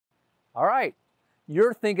All right,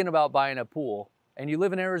 you're thinking about buying a pool and you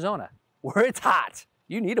live in Arizona where it's hot.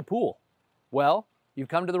 You need a pool. Well, you've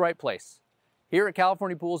come to the right place. Here at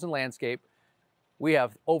California Pools and Landscape, we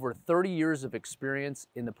have over 30 years of experience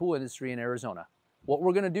in the pool industry in Arizona. What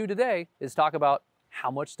we're gonna do today is talk about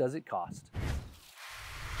how much does it cost.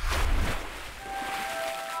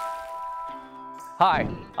 Hi,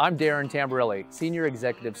 I'm Darren Tamborelli, Senior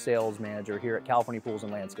Executive Sales Manager here at California Pools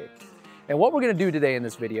and Landscape. And what we're gonna do today in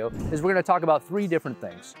this video is we're gonna talk about three different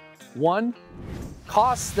things. One,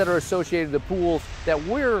 costs that are associated with pools that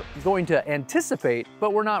we're going to anticipate,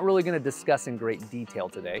 but we're not really gonna discuss in great detail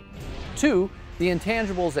today. Two, the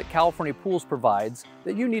intangibles that California Pools provides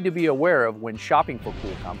that you need to be aware of when shopping for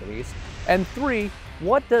pool companies. And three,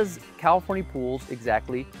 what does California Pools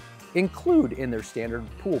exactly include in their standard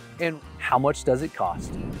pool and how much does it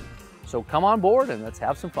cost? So come on board and let's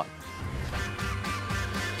have some fun.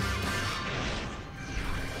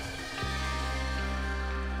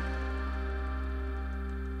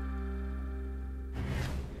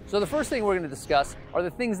 So the first thing we're going to discuss are the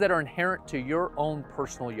things that are inherent to your own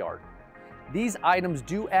personal yard. These items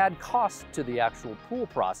do add cost to the actual pool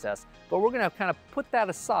process, but we're going to kind of put that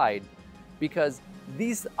aside because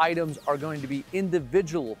these items are going to be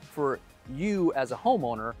individual for you as a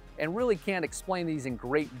homeowner and really can't explain these in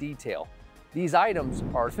great detail. These items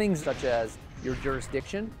are things such as your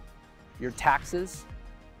jurisdiction, your taxes,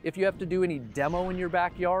 if you have to do any demo in your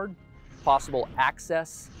backyard, possible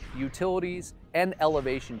access, utilities, and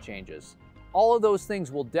elevation changes. All of those things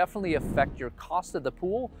will definitely affect your cost of the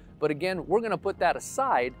pool, but again, we're gonna put that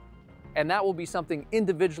aside, and that will be something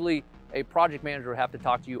individually a project manager will have to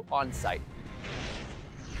talk to you on site.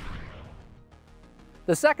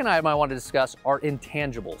 The second item I want to discuss are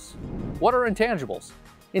intangibles. What are intangibles?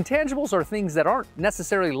 Intangibles are things that aren't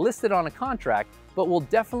necessarily listed on a contract, but will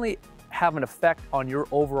definitely have an effect on your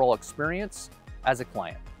overall experience as a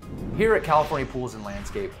client. Here at California Pools and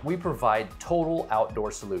Landscape, we provide total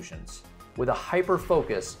outdoor solutions with a hyper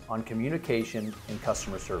focus on communication and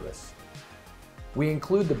customer service. We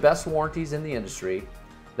include the best warranties in the industry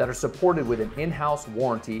that are supported with an in-house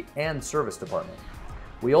warranty and service department.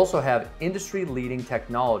 We also have industry-leading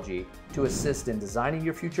technology to assist in designing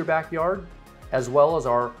your future backyard, as well as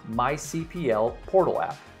our My CPL portal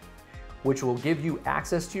app, which will give you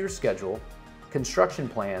access to your schedule, construction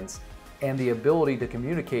plans, and the ability to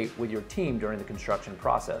communicate with your team during the construction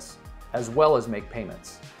process, as well as make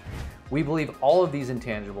payments. We believe all of these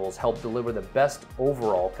intangibles help deliver the best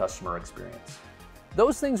overall customer experience.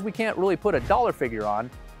 Those things we can't really put a dollar figure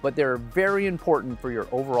on, but they're very important for your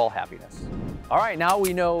overall happiness. All right, now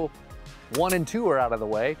we know 1 and 2 are out of the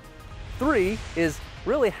way. 3 is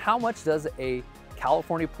really how much does a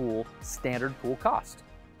California pool standard pool cost?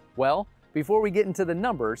 Well, before we get into the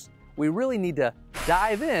numbers, we really need to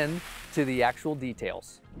dive in to the actual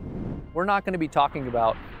details. We're not going to be talking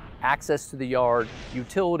about access to the yard,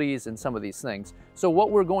 utilities, and some of these things. So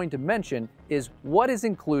what we're going to mention is what is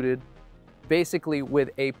included basically with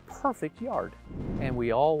a perfect yard. And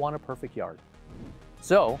we all want a perfect yard.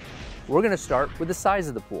 So we're going to start with the size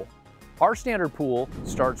of the pool. Our standard pool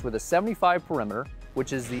starts with a 75 perimeter,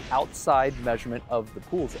 which is the outside measurement of the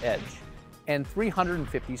pool's edge, and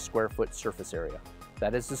 350 square foot surface area.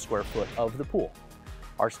 That is the square foot of the pool.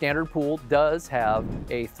 Our standard pool does have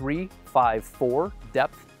a 3-5-4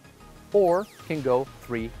 depth or can go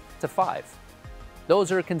 3 to 5.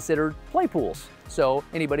 Those are considered play pools. So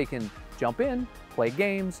anybody can jump in, play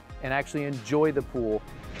games, and actually enjoy the pool.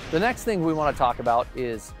 The next thing we want to talk about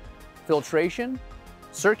is filtration,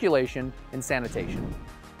 circulation, and sanitation.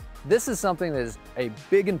 This is something that is a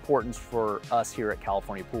big importance for us here at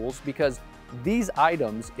California Pools because these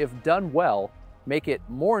items, if done well, make it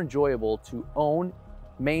more enjoyable to own,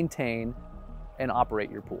 maintain, and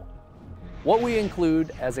operate your pool. What we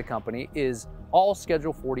include as a company is all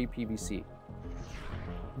Schedule 40 PVC,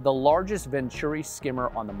 the largest Venturi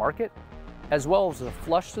skimmer on the market, as well as a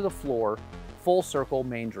flush to the floor, full circle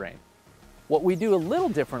main drain. What we do a little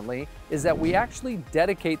differently is that we actually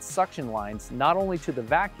dedicate suction lines not only to the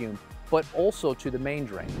vacuum, but also to the main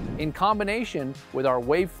drain. In combination with our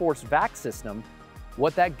Wave Force vac system,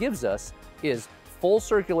 what that gives us is full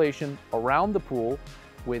circulation around the pool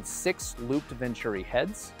with 6 looped Venturi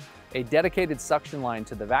heads, a dedicated suction line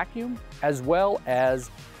to the vacuum, as well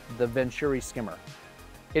as the Venturi skimmer.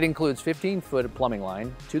 It includes 15-foot plumbing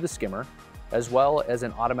line to the skimmer, as well as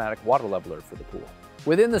an automatic water leveler for the pool.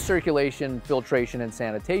 Within the circulation, filtration, and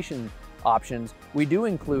sanitation options, we do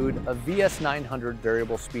include a VS900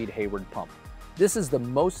 variable speed Hayward pump. This is the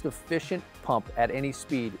most efficient pump at any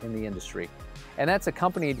speed in the industry, and that's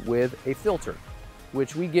accompanied with a filter.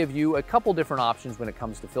 which we give you a couple different options when it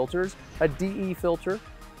comes to filters: a DE filter,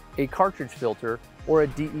 a cartridge filter, or a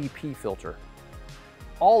DEP filter.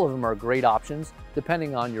 All of them are great options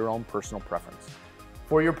depending on your own personal preference.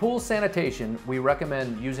 For your pool sanitation, we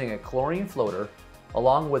recommend using a chlorine floater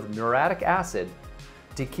along with muriatic acid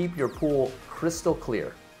to keep your pool crystal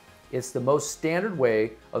clear. It's the most standard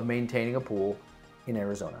way of maintaining a pool in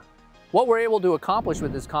Arizona. What we're able to accomplish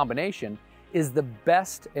with this combination is the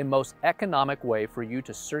best and most economic way for you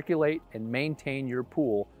to circulate and maintain your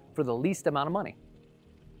pool for the least amount of money.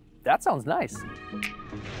 That sounds nice.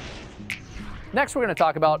 Next, we're going to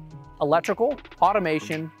talk about electrical,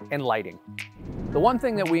 automation, and lighting. The one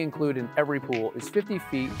thing that we include in every pool is 50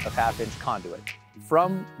 feet of half-inch conduit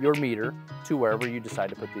from your meter to wherever you decide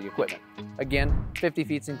to put the equipment. Again, 50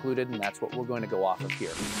 feet's included, and that's what we're going to go off of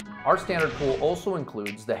here. Our standard pool also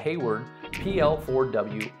includes the Hayward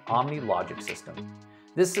PL4W Omni Logic system.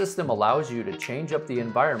 This system allows you to change up the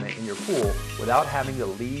environment in your pool without having to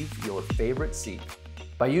leave your favorite seat.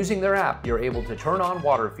 By using their app, you're able to turn on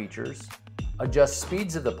water features, adjust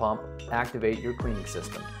speeds of the pump, activate your cleaning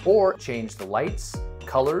system, or change the lights,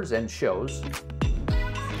 colors, and shows.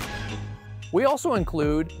 We also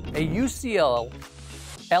include a UCL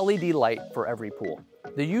LED light for every pool.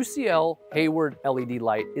 The UCL Hayward LED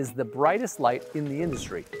light is the brightest light in the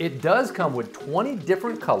industry. It does come with 20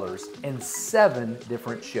 different colors and 7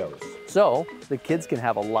 different shows. So the kids can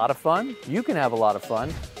have a lot of fun, you can have a lot of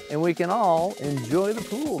fun, and we can all enjoy the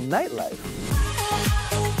pool nightlife.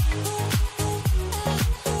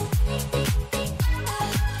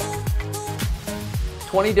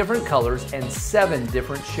 "20 different colors and 7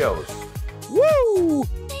 different shows." Woo!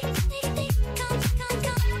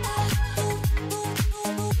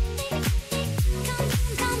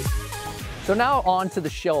 So now on to the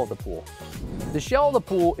shell of the pool. The shell of the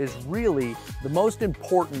pool is really the most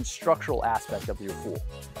important structural aspect of your pool.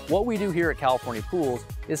 What we do here at California Pools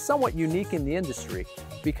is somewhat unique in the industry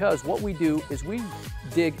because what we do is we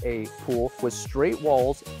dig a pool with straight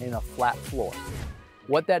walls and a flat floor.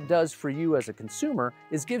 What that does for you as a consumer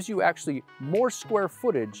is gives you actually more square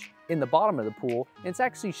footage in the bottom of the pool, and it's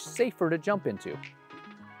actually safer to jump into.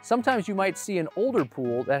 Sometimes you might see an older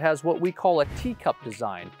pool that has what we call a teacup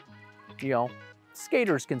design. You know,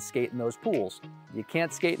 skaters can skate in those pools. You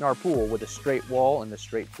can't skate in our pool with a straight wall and a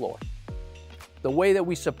straight floor. The way that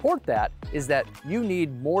we support that is that you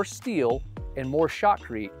need more steel and more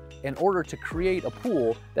shotcrete in order to create a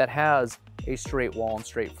pool that has a straight wall and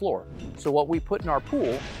straight floor. So what we put in our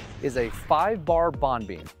pool is a 5-bar bond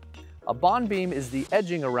beam. A bond beam is the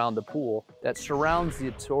edging around the pool that surrounds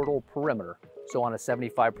the total perimeter. So on a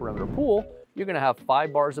 75 perimeter pool, you're gonna have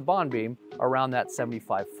 5 bars of bond beam around that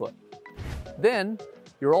 75 foot. Then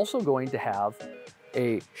you're also going to have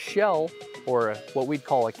a shell or what we'd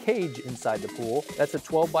call a cage inside the pool. That's a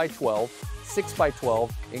 12 by 12, 6 by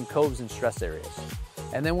 12 in coves and stress areas.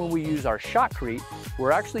 And then when we use our shotcrete,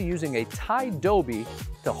 we're actually using a tie dobie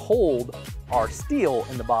to hold our steel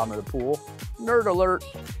in the bottom of the pool. Nerd alert.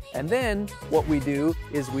 And then what we do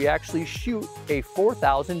is we actually shoot a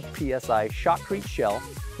 4,000 PSI shotcrete shell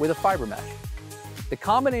with a fiber mesh. The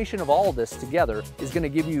combination of all of this together is going to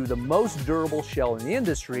give you the most durable shell in the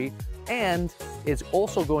industry, and it's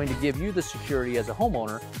also going to give you the security as a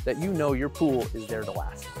homeowner that you know your pool is there to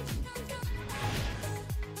last.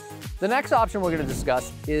 The next option we're going to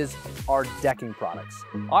discuss is our decking products.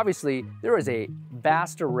 Obviously, there is a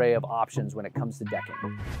vast array of options when it comes to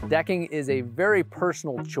decking. Decking is a very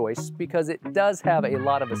personal choice because it does have a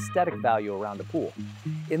lot of aesthetic value around a pool.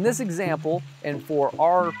 In this example, and for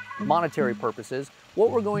our monetary purposes, what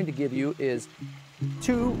we're going to give you is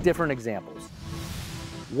 2 different examples.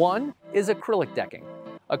 One is acrylic decking.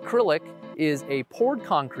 Acrylic is a poured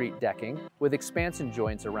concrete decking with expansion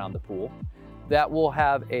joints around the pool that will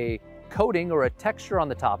have a coating or a texture on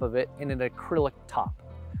the top of it and an acrylic top.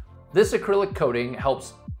 This acrylic coating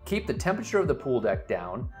helps keep the temperature of the pool deck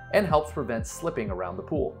down and helps prevent slipping around the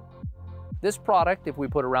pool. This product, if we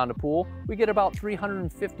put around a pool, we get about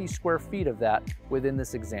 350 square feet of that within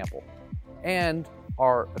this example. And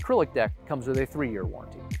our acrylic deck comes with a 3-year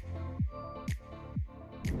warranty.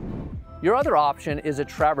 Your other option is a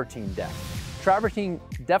travertine deck. Travertine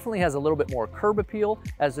definitely has a little bit more curb appeal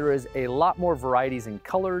as there is a lot more varieties in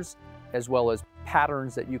colors as well as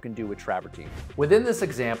patterns that you can do with travertine. Within this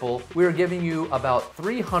example, we are giving you about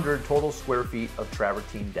 300 total square feet of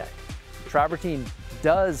travertine deck. Travertine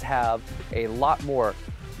does have a lot more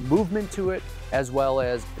movement to it as well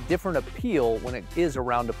as different appeal when it is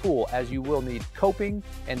around a pool, as you will need coping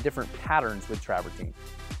and different patterns with travertine.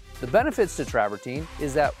 The benefits to travertine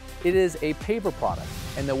is that it is a paver product,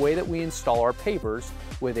 and the way that we install our pavers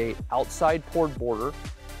with a outside poured border,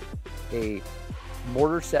 a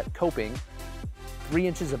mortar set coping, 3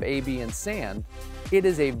 inches of AB and sand, it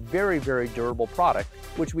is a very, very durable product,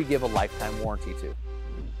 which we give a lifetime warranty to.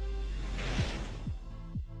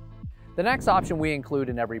 The next option we include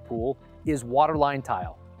in every pool is waterline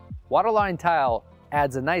tile. Waterline tile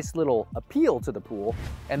adds a nice little appeal to the pool,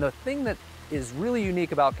 and the thing that is really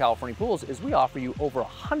unique about California Pools is we offer you over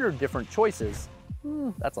 100 different choices.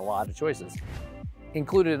 That's a lot of choices,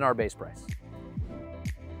 included in our base price.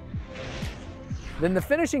 Then the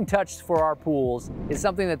finishing touch for our pools is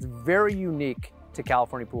something that's very unique to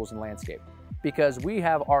California Pools and Landscape, because we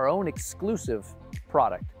have our own exclusive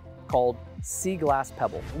product called Sea Glass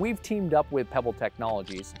Pebble. We've teamed up with Pebble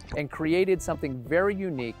Technologies and created something very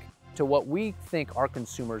unique to what we think our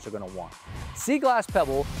consumers are going to want. Sea Glass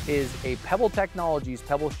Pebble is a Pebble Technologies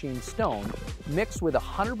Pebble Sheen stone mixed with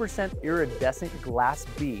 100% iridescent glass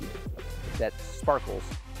bead that sparkles,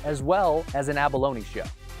 as well as an abalone shell.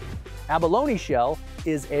 Abalone shell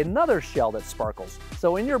is another shell that sparkles.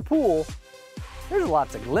 So in your pool, there's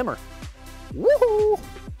lots of glimmer. Woohoo!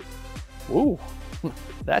 Ooh,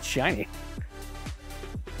 that's shiny.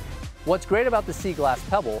 What's great about the Sea Glass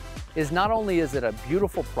Pebble is not only is it a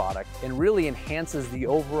beautiful product and really enhances the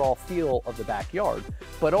overall feel of the backyard,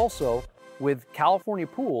 but also with California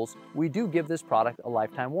Pools, we do give this product a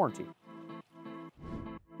lifetime warranty.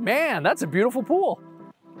 Man, that's a beautiful pool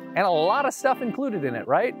and a lot of stuff included in it,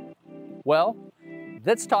 right? Well,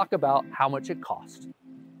 let's talk about how much it costs.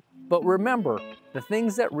 But remember, the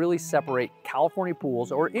things that really separate California Pools,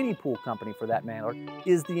 or any pool company for that matter,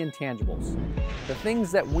 is the intangibles. The things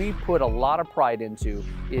that we put a lot of pride into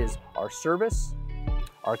is our service,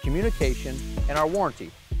 our communication, and our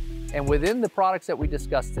warranty. And within the products that we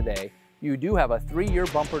discussed today, you do have a 3-year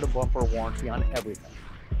bumper-to-bumper warranty on everything.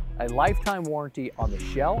 A lifetime warranty on the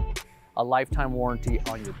shell, a lifetime warranty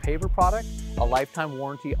on your paver product, a lifetime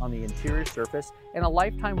warranty on the interior surface, and a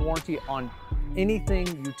lifetime warranty on anything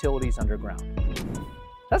utilities underground.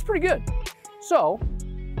 That's pretty good. So,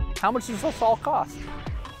 how much does this all cost?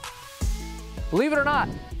 Believe it or not,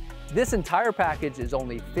 this entire package is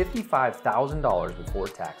only $55,000 before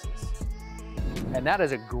taxes. And that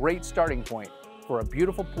is a great starting point for a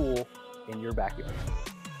beautiful pool in your backyard.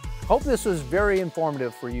 Hope this was very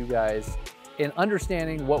informative for you guys in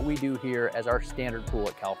understanding what we do here as our standard pool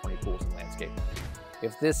at California Pools and Landscape.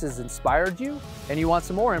 If this has inspired you and you want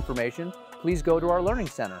some more information, please go to our Learning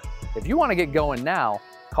Center. If you want to get going now,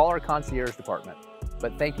 call our concierge department.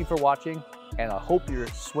 But thank you for watching, and I hope you're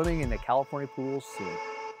swimming in the California Pools soon.